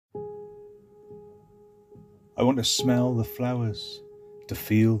I want to smell the flowers, to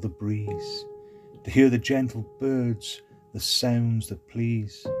feel the breeze, to hear the gentle birds, the sounds that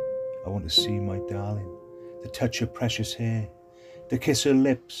please. I want to see my darling, to touch her precious hair, to kiss her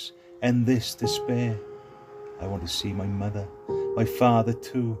lips, end this despair. I want to see my mother, my father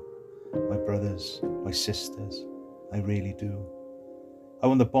too, my brothers, my sisters, I really do. I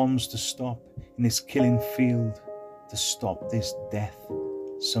want the bombs to stop in this killing field, to stop this death,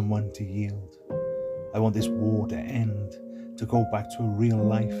 someone to yield. I want this war to end, to go back to a real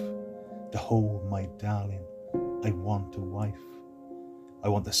life, to hold my darling. I want a wife. I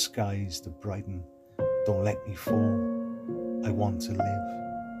want the skies to brighten, don't let me fall. I want to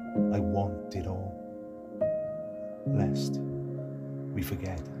live, I want it all. Lest we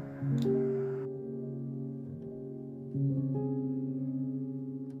forget.